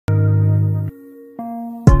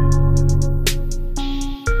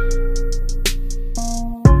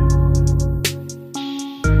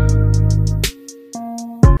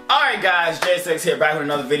Six here, back with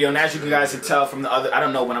another video. And as you guys can tell from the other, I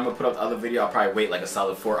don't know when I'm gonna put up the other video. I'll probably wait like a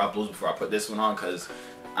solid 4 uploads before I put this one on, because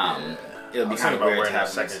it'll be kind of weird to have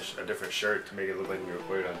a different shirt to make it look like we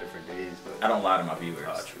recorded on different days. But I don't lie to my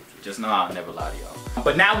viewers. True. Just know I'll never lie to y'all.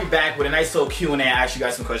 But now we back with a nice little Q&A. I asked you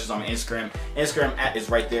guys some questions on my Instagram. Instagram is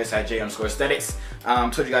right there. It's at j_aesthetics.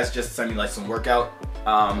 Told you guys just to send me like some workout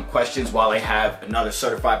questions while I have another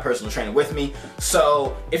certified personal trainer with me.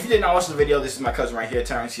 So if you did not watch the video, this is my cousin right here,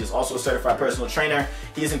 Terrence. He is also a certified personal trainer.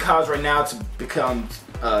 He is in college right now to become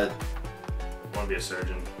want to be a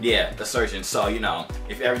surgeon. Yeah, a surgeon. So, you know,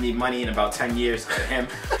 if you ever need money in about 10 years, to him.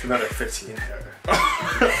 Another 15.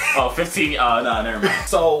 Oh, 15? No, never mind.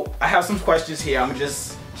 So, I have some questions here. I'm going to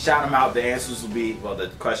just shout them out. The answers will be, well, the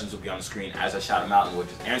questions will be on the screen as I shout them out, and we'll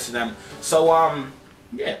just answer them. So,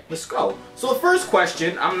 yeah, let's go. So the first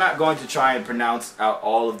question, I'm not going to try and pronounce out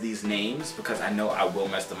all of these names because I know I will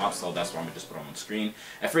mess them up, so that's why I'm going to just put them on the screen.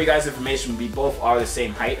 And for you guys' information, we both are the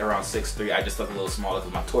same height, around 6'3". I just look a little smaller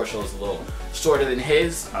because my torso is a little shorter than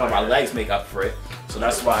his, but my legs make up for it. So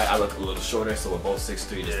that's why I look a little shorter, so we're both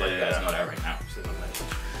 6'3", just let you guys know that right now.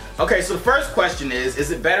 Okay, so the first question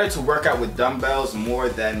is it better to work out with dumbbells more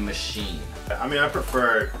than machine? I mean, I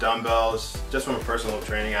prefer dumbbells just from a personal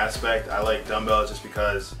training aspect. I like dumbbells just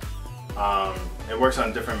because it works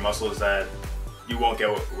on different muscles that you won't get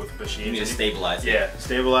with machines. You need to stabilize it. Yeah,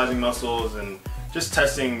 stabilizing muscles and just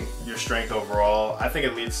testing your strength overall. I think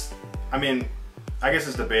it leads, I mean, I guess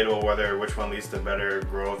it's debatable which one leads to better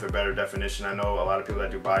growth or better definition. I know a lot of people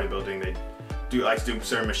that do bodybuilding, they like to do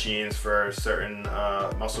certain machines for certain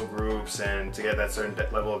muscle groups and to get that certain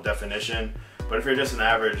level of definition. But if you're just an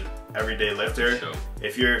average everyday lifter,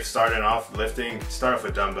 if you're starting off lifting, start off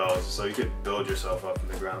with dumbbells so you could build yourself up from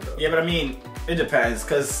the ground up. Yeah, but I mean, it depends,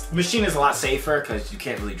 because machine is a lot safer because you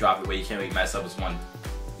can't really drop it where you can't really mess up with one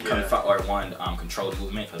controlled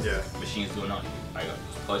movement, because machine's doing nothing. I gotta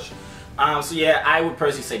just push. So yeah, I would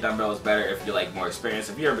personally say dumbbell is better if you're like more experienced.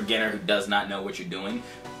 If you're a beginner who does not know what you're doing,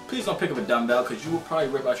 please don't pick up a dumbbell because you will probably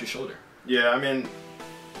rip out your shoulder. Yeah, I mean,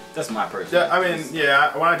 that's my personal. Yeah, I mean,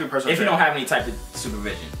 yeah, when I do personal if you don't have any type of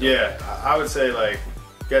supervision. Yeah, I would say like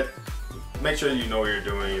make sure you know what you're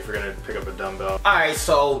doing if you're gonna pick up a dumbbell. Alright,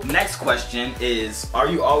 so next question is, are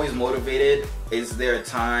you always motivated? Is there a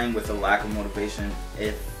time with a lack of motivation?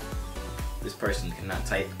 If this person cannot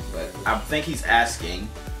type, but I think he's asking,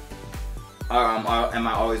 am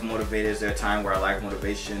I always motivated? Is there a time where I lack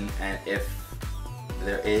motivation? And if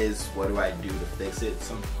there is, what do I do to fix it?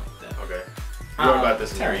 Something like that. Okay. You wrote about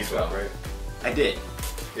this in your ebook, right? I did.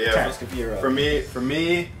 Yeah. Terrence, for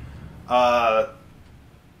me, my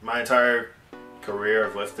entire career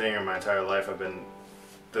of lifting, or my entire life,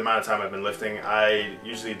 the amount of time I've been lifting, I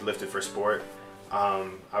usually lifted for sport. I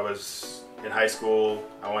was in high school.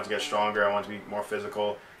 I wanted to get stronger. I wanted to be more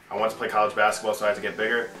physical. I wanted to play college basketball, so I had to get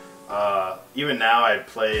bigger. Even now, I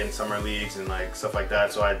play in summer leagues and like stuff like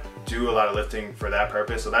that. So I do a lot of lifting for that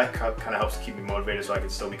purpose. So that kind of helps keep me motivated, so I can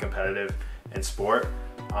still be competitive in sport.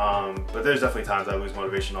 But there's definitely times I lose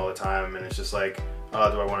motivation all the time, and it's just like, do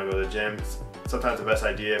I want to go to the gym? Sometimes the best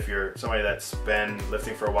idea, if you're somebody that's been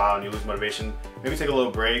lifting for a while and you lose motivation, maybe take a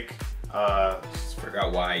little break. Just figure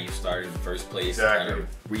out why you started in the first place. Exactly. Kind of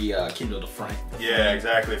rekindle the flame. Yeah,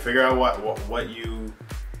 exactly. Figure out what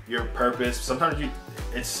your purpose. Sometimes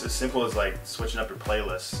it's as simple as like switching up your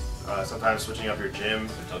playlist. Sometimes switching up your gym.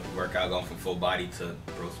 Sometimes you work out, going from full body to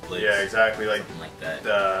bro splits. Yeah, exactly. Like something like that.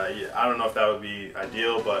 Yeah, I don't know if that would be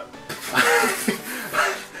ideal, but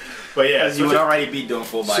but yeah, you would already be doing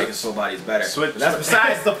full body because full body is better. But that's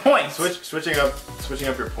besides the point. Switching up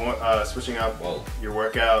your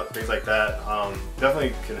workout, things like that,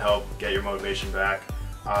 definitely can help get your motivation back.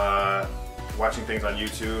 Watching things on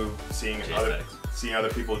YouTube, seeing other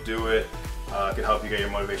people do it, can help you get your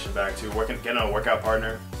motivation back too. Getting a workout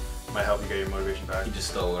partner might help you get your motivation back. You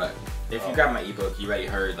just stole what if you got my ebook, you already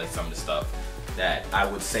heard like some of the stuff that I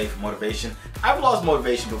would say for motivation. I've lost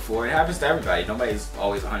motivation before. It happens to everybody. Nobody's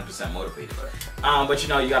always 100% motivated. But you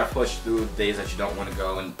know, you gotta push through days that you don't want to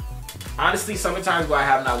go. And honestly, some of the times where I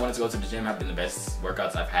have not wanted to go to the gym have been the best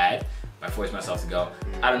workouts I've had. I forced myself to go.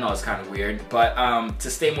 I don't know, it's kind of weird. But to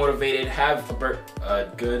stay motivated, have a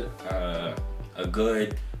good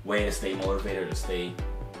way to stay motivated or to stay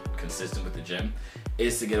consistent with the gym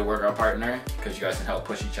is to get a workout partner, because you guys can help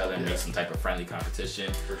push each other and make some type of friendly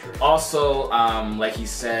competition. For sure. Also, like he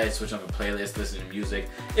said, switch up a playlist, listen to music.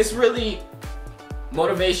 It's really,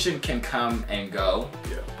 motivation can come and go,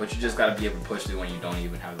 but you just gotta be able to push through when you don't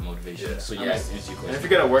even have the motivation. So yeah, answer your question. And if you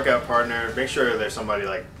get a workout partner, make sure there's somebody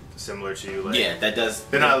like similar to you. Like, yeah, that does.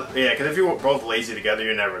 They're not. Yeah, because if you're both lazy together,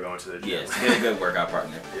 you're never going to the gym. Yes, get a good workout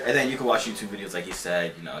partner. Yeah. And then you can watch YouTube videos, like he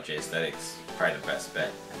said. You know, J Aesthetics, probably the best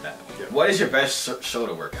bet at that one. Yeah. What is your best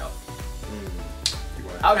shoulder workout?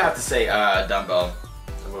 I would have to say dumbbell.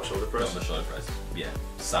 Dumbbell shoulder press. Dumbbell shoulder press. Yeah,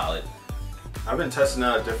 solid. I've been testing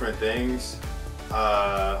out different things.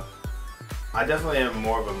 I definitely am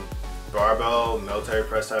more of a barbell military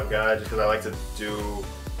press type guy, just because I like to do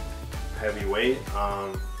heavy weight.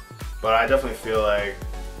 But I definitely feel like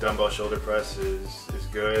dumbbell shoulder press is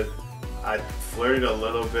good. I flirted a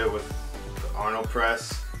little bit with the Arnold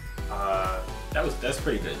press. That's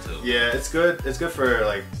pretty good too. Yeah, it's good. It's good for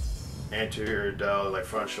like anterior delt, like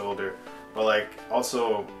front shoulder, but like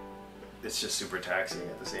also it's just super taxing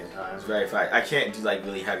at the same time. It's very fast. I can't do like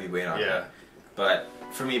really heavy weight on that. But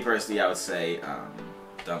for me personally, I would say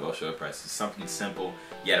dumbbell shoulder press is something simple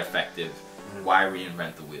yet effective. Why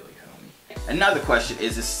reinvent the wheel? You feel me? Another question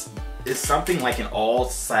is something like an all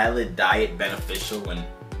salad diet beneficial when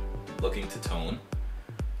looking to tone?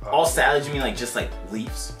 All salads, you mean like just like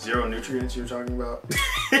leaves? Zero nutrients you're talking about?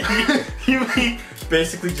 You mean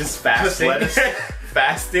basically just fasting? Just lettuce.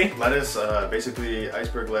 Fasting? Lettuce, basically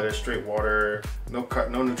iceberg lettuce, straight water, no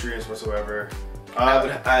nutrients whatsoever. I'd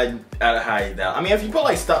hide that. I mean, if you put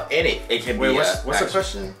like stuff in it, it can be. What's the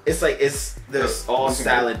question? It's like there's all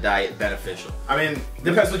salad diet beneficial. I mean,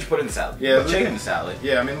 depends what you put in the salad. Yeah, chicken in the salad.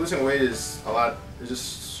 Yeah, I mean, losing weight is a lot. It's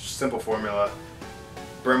just simple formula.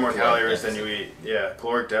 Burn more calories than you eat. Yeah,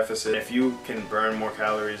 caloric deficit. If you can burn more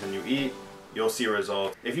calories than you eat, you'll see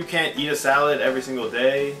results. If you can't eat a salad every single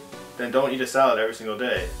day, then don't eat a salad every single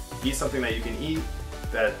day. Eat something that you can eat.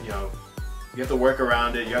 That you have to work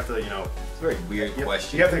around it. You have to It's a very weird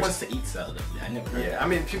question. Who wants to eat salad every day? I never heard that. I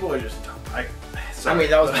mean, people are just. I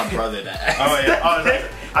mean, that was my brother that asked. Oh yeah.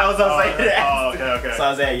 I was okay. So I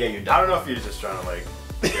was like, yeah, you're done. I don't know if you're just trying to like.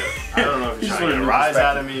 Yeah, I don't know if you're trying to get a rise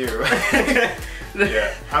out of me or.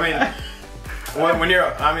 Yeah, I mean, when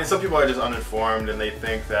you're, some people are just uninformed and they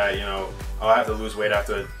think that oh, I have to lose weight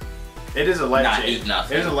after. It is a life change.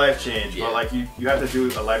 It is a life change, but like you have to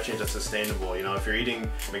do a life change that's sustainable. If you're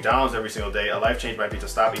eating McDonald's every single day, a life change might be to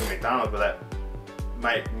stop eating McDonald's, but that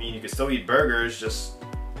might mean you can still eat burgers. Just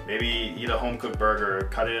maybe eat a home cooked burger,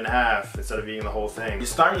 cut it in half instead of eating the whole thing. You're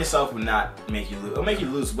starving yourself will not make you lose. It'll make you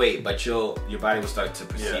lose weight, but your body will start to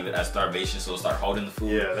perceive it as starvation, so it'll start holding the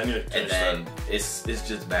food. Yeah, then it's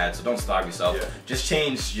just bad. So don't starve yourself. Yeah. Just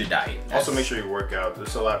change your diet. Also, make sure you work out.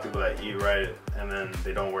 There's a lot of people that eat right and then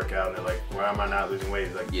they don't work out and they're like, why am I not losing weight?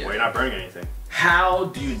 It's like, well, you're not burning anything. How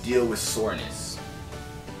do you deal with soreness?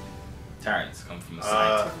 Terrence, come from a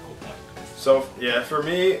scientific point. So yeah, for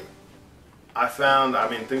me, I found,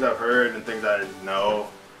 things I've heard and things I know,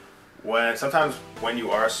 sometimes when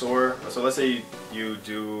you are sore, so let's say you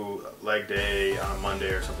do leg day on a Monday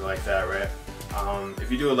or something like that, right?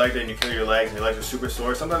 If you do a leg day and you kill your legs and your legs are super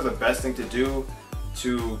sore, sometimes the best thing to do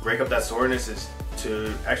to break up that soreness is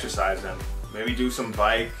to exercise them. Maybe do some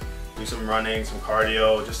bike, do some running, some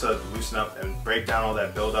cardio, just to loosen up and break down all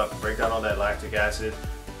that buildup, break down all that lactic acid.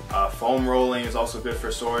 Foam rolling is also good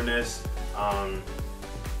for soreness.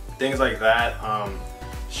 Things like that.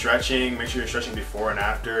 Stretching, make sure you're stretching before and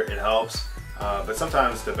after, it helps. But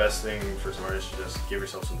sometimes the best thing for soreness is just give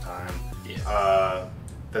yourself some time. Yeah.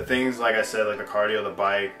 The things, like I said, like the cardio, the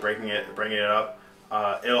bike, bringing it up,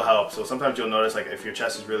 it'll help. So sometimes you'll notice, like if your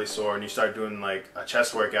chest is really sore and you start doing like a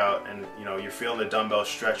chest workout and you're feeling the dumbbell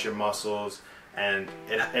stretch your muscles and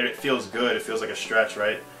it feels good, it feels like a stretch,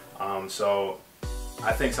 right? So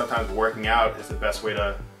I think sometimes working out is the best way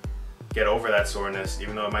to get over that soreness,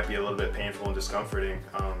 even though it might be a little bit painful and discomforting.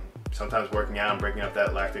 Sometimes working out and breaking up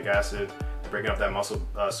that lactic acid, breaking up that muscle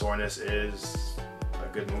soreness is a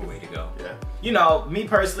good move. Way to go. Yeah. Me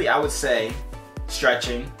personally, I would say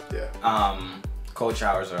stretching. Yeah. Cold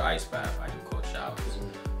showers or ice bath. I do cold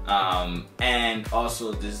showers. And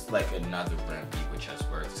also there's like another brand with chest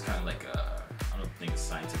works. It's kind of like I don't think it's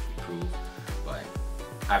scientifically proved, but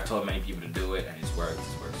I've told many people to do it and it's worked.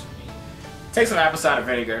 It works for me. Take some apple cider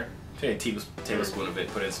vinegar. Take a tablespoon of it,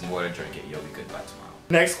 put in some water, drink it. You'll be good by tomorrow.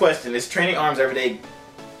 Next question, is training arms every day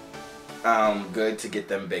good to get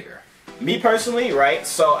them bigger? Me personally, right?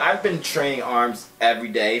 So I've been training arms every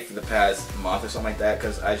day for the past month or something like that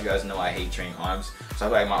because as you guys know, I hate training arms. So I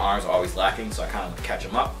feel like my arms are always lacking, so I kind of catch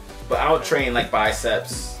them up. But I'll train like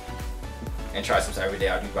biceps and triceps every day.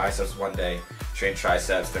 I'll do biceps one day, train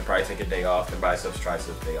triceps, then probably take a day off, then biceps,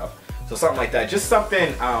 triceps, day off. So something like that, just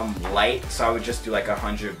something light. So I would just do like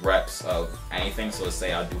 100 reps of anything. So let's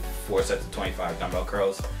say I'll do 4 sets of 25 dumbbell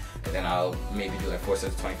curls, and then I'll maybe do like 4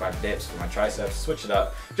 sets of 25 dips for my triceps, switch it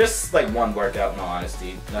up. Just like one workout in all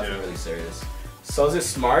honesty, nothing really serious. So is it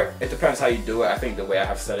smart? It depends how you do it. I think the way I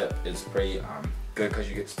have set it is pretty good because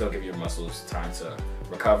you can still give your muscles time to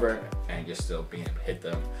recover and you're still being able to hit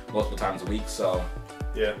them multiple times a week. So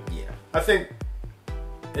yeah. I think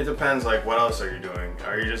it depends. Like, what else are you doing?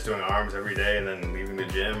 Are you just doing arms every day and then leaving the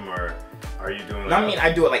gym, or are you doing? Like, no, I mean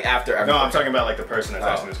I do it like after every. No, I'm talking about like the person that's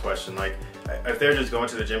asking this question. Like, if they're just going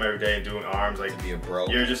to the gym every day and doing arms, like, be a bro.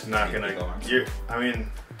 You're just not gonna. I mean,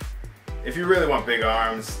 if you really want big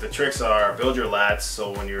arms, the tricks are build your lats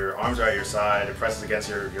so when your arms are at your side, it presses against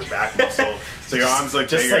your back muscle, so your arms look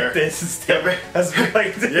just bigger. Like this instead.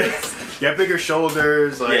 Like this. You have bigger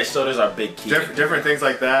shoulders. Like, yeah, shoulders are big key. Different things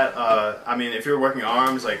like that. I mean, if you're working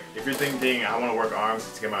arms, like if you're thinking, I want to work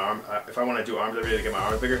arms to get my arm. If I want to do arms every day to get my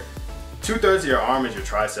arms bigger, 2/3 of your arm is your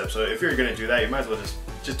tricep. So if you're gonna do that, you might as well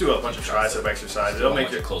just do a bunch of tricep exercises. It'll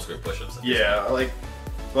make you close grip push-ups. Yeah, like.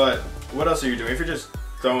 But what else are you doing? If you're just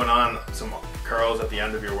throwing on some curls at the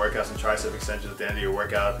end of your workout, some tricep extensions at the end of your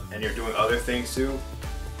workout, and you're doing other things too,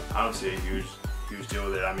 I don't see a huge deal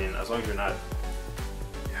with it. I mean, as long as you're not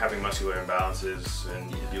having muscular imbalances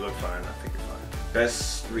and you look fine, I think you're fine.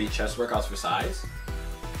 Best 3 chest workouts for size?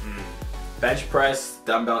 Bench press,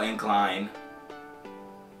 dumbbell incline,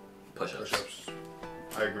 push-ups.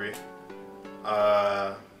 I agree.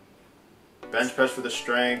 Bench press for the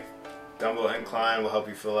strength, dumbbell incline will help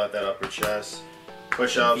you fill out that upper chest.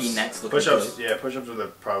 Push-ups. Push-ups. Yeah, push-ups are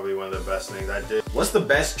probably one of the best things I did. What's the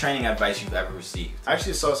best training advice you've ever received? I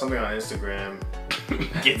actually saw something on Instagram.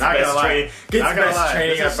 Get the best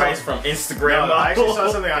training advice from Instagram. No, I actually saw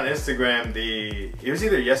something on Instagram. It was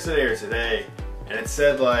either yesterday or today, and it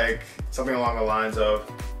said like something along the lines of,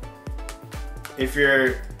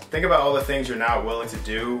 think about all the things you're not willing to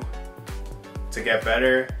do to get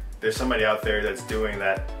better. There's somebody out there that's doing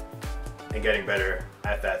that and getting better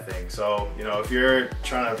at that thing. So, you know, if you're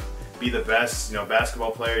trying to be the best,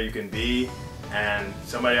 basketball player you can be, and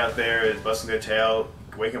somebody out there is busting their tail,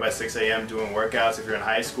 waking up at 6 a.m. doing workouts, if you're in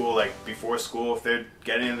high school, like before school, if they're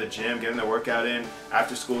getting in the gym, getting their workout in,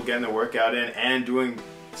 after school, getting their workout in, and doing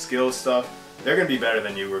skills stuff, they're gonna be better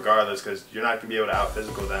than you regardless, because you're not gonna be able to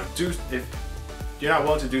out-physical them. If you're not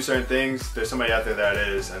willing to do certain things, there's somebody out there that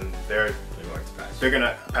is, and they're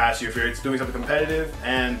gonna pass you if you're doing something competitive.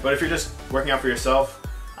 But if you're just working out for yourself,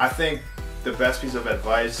 I think the best piece of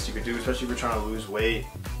advice you could do, especially if you're trying to lose weight,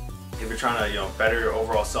 if you're trying to better your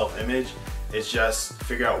overall self-image, is just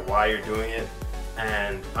figure out why you're doing it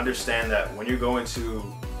and understand that when you go into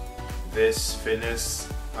this fitness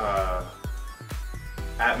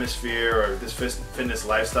atmosphere or this fitness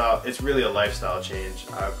lifestyle, it's really a lifestyle change.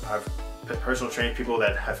 I've personal trained people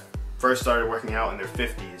that have first started working out in their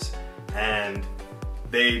 50s, and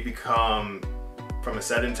they become from a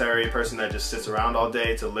sedentary person that just sits around all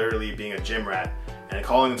day to literally being a gym rat and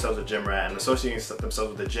calling themselves a gym rat and associating themselves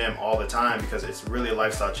with the gym all the time, because it's really a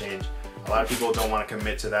lifestyle change. A lot of people don't want to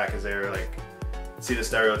commit to that because they're like, see the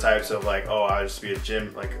stereotypes of like, oh, I'll just be a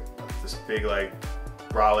gym, like this big like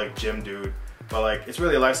brolic gym dude. But like, it's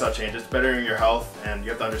really a lifestyle change. It's bettering your health, and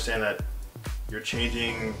you have to understand that you're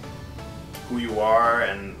changing who you are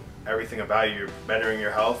and everything about you. You're bettering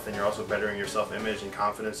your health, and you're also bettering your self-image and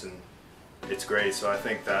confidence, and it's great. So I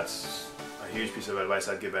think that's a huge piece of advice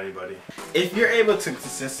I'd give anybody. If you're able to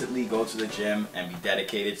consistently go to the gym and be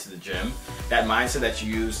dedicated to the gym, that mindset that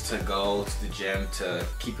you use to go to the gym, to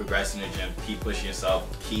keep progressing in the gym, keep pushing yourself,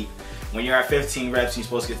 when you're at 15 reps, you're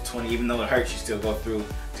supposed to get to 20, even though it hurts, you still go through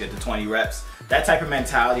to get to 20 reps. That type of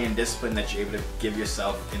mentality and discipline that you're able to give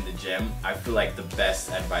yourself in the gym, I feel like the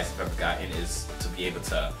best advice I've ever gotten is to be able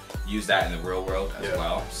to use that in the real world as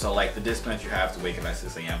well. So like the discipline that you have to wake up at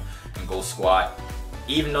 6 a.m. and go squat,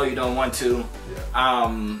 even though you don't want to,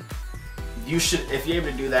 you should, if you're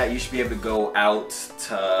able to do that, you should be able to go out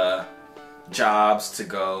to jobs, to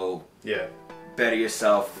go better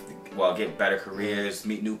yourself, get better careers,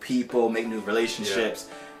 meet new people, make new relationships,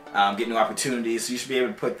 get new opportunities. So you should be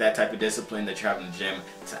able to put that type of discipline that you have in the gym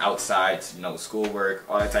to outside, schoolwork,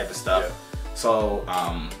 all that type of stuff. So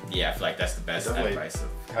yeah, I feel like that's the best advice.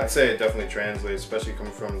 I'd say it definitely translates, especially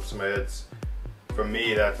coming from somebody that's, for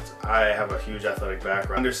me, that I have a huge athletic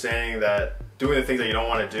background. Understanding that doing the things that you don't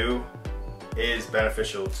want to do is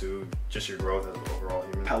beneficial to just your growth as an overall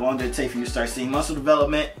human. How long did it take for you to start seeing muscle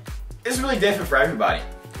development? It's really different for everybody.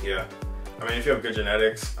 Yeah. I mean, if you have good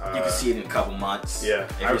genetics, you can see it in a couple months. Yeah.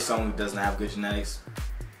 If you're someone who doesn't have good genetics,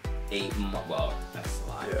 8 months, well, that's a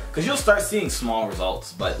lot. Yeah. Because you'll start seeing small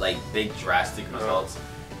results, but like big drastic results,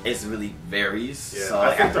 it really varies. Yeah. So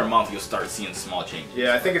like after a month, you'll start seeing small changes.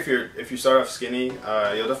 Yeah, I think if you start off skinny, you'll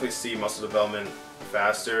definitely see muscle development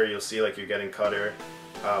faster. You'll see like you're getting cutter.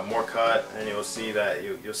 more cut, and you'll see that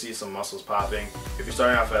you'll see some muscles popping. If you're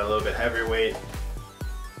starting off at a little bit heavier weight,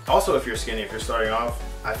 also if you're skinny, if you're starting off,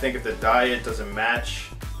 I think if the diet doesn't match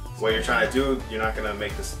what you're trying to do, you're not gonna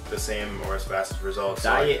make the same or as fast as results.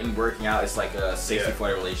 Diet and working out is like a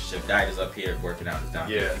 60-40 relationship. Diet is up here, working out is down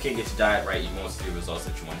here. If you can't get your diet right, you won't see the results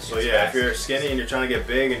that you want to see. So yeah, if you're skinny and you're trying to get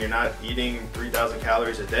big and you're not eating 3,000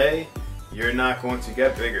 calories a day, you're not going to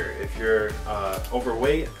get bigger. If you're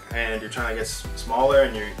overweight and you're trying to get smaller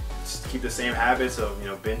and you keep the same habits of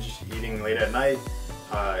binge eating late at night,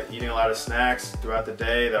 eating a lot of snacks throughout the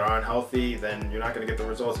day that aren't healthy, then you're not going to get the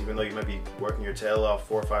results, even though you might be working your tail off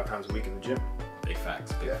 4 or 5 times a week in the gym. Big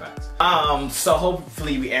facts, big facts. So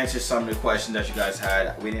hopefully we answered some of the questions that you guys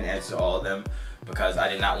had. We didn't answer all of them because I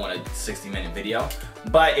did not want a 60-minute video.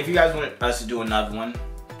 But if you guys want us to do another one,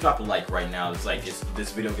 drop a like right now. It's like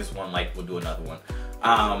this video gets 1 like, we'll do another one.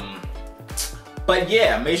 But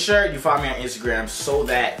yeah, make sure you follow me on Instagram so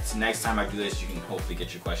that next time I do this, you can hopefully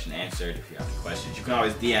get your question answered. If you have any questions, you can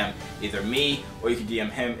always DM either me or you can DM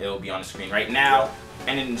him. It'll be on the screen right now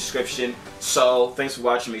and in the description. So thanks for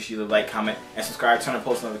watching. Make sure you like, comment, and subscribe. Turn on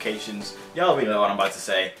post notifications. Y'all already know what I'm about to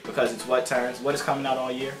say because it's what, Terrence? What is coming out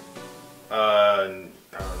all year? I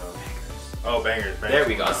don't know. Oh, bangers. There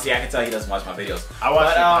we go. See, I can tell he doesn't watch my videos. I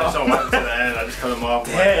watch it. I just don't watch it to the end. I just cut him off.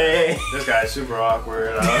 Hey. Like, this guy's super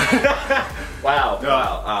awkward. Wow. No.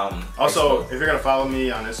 Wow. Also, if you're gonna follow me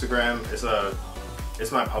on Instagram,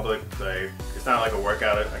 it's my public. Like, it's not like a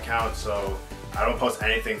workout account, so I don't post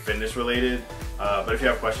anything fitness related. But if you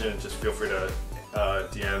have questions, just feel free to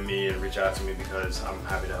DM me and reach out to me because I'm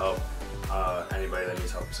happy to help anybody that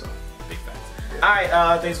needs help. So big facts. Alright,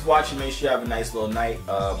 thanks for watching. Make sure you have a nice little night,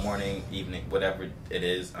 morning, evening, whatever it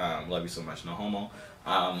is. Love you so much, no homo.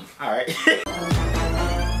 Alright.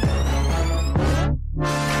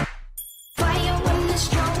 Fire when the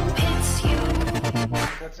strong hits you.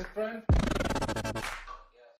 That's it, friend?